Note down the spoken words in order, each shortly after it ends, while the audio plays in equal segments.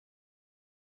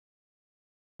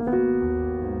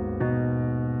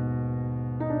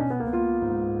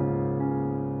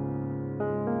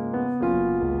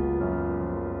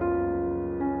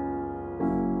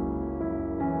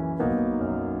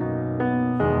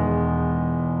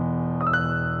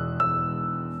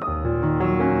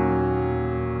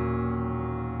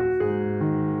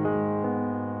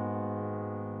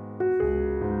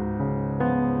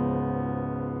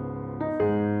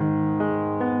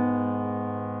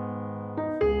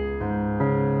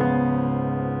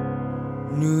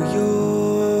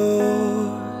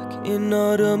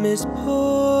autumn is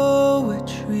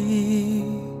poetry.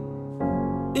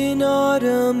 In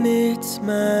autumn its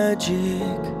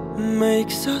magic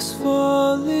makes us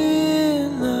fall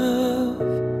in love.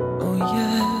 Oh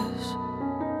yes,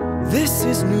 this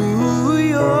is New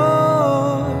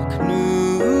York,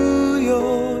 New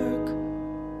York.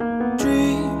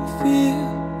 Dream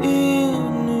feel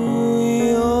in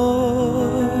New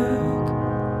York.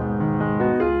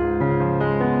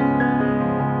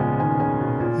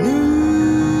 New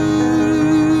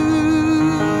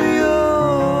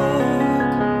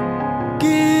York,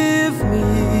 give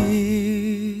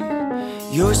me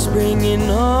your spring in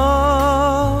autumn.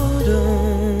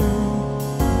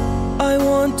 I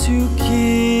want to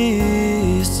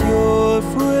kiss your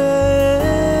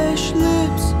fresh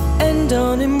lips and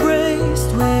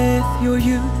unembraced with your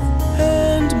youth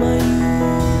and my youth.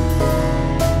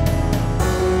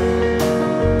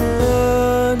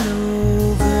 A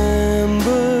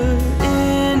November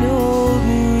in old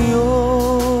New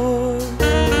York.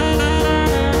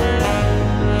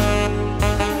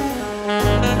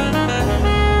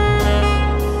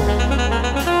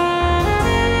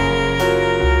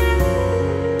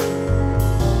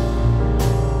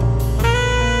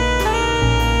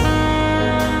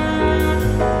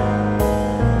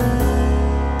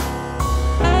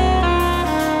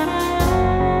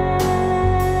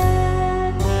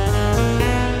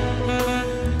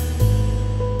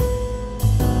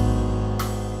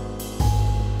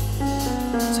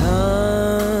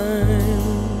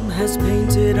 Time has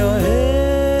painted our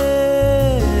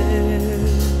hair,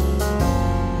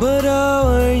 but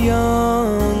our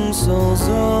young souls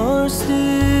are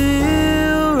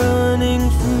still running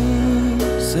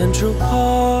through Central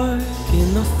Park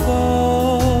in the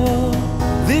fall.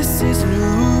 This is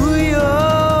New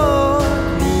York,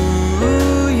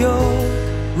 New York.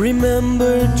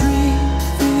 Remember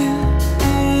Dreamfield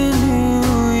in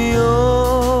New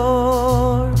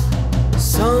York.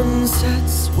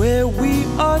 Sunsets where we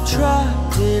are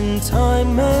trapped in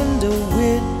time and a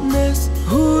witness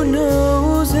who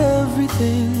knows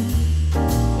everything.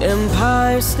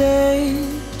 Empire State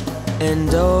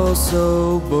and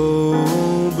also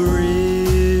Bow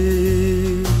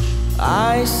Bridge.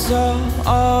 I saw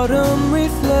autumn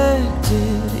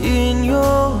reflected in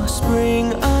your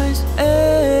spring eyes,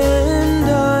 and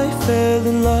I fell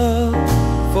in love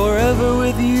forever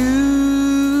with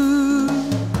you,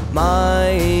 my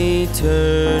eternity.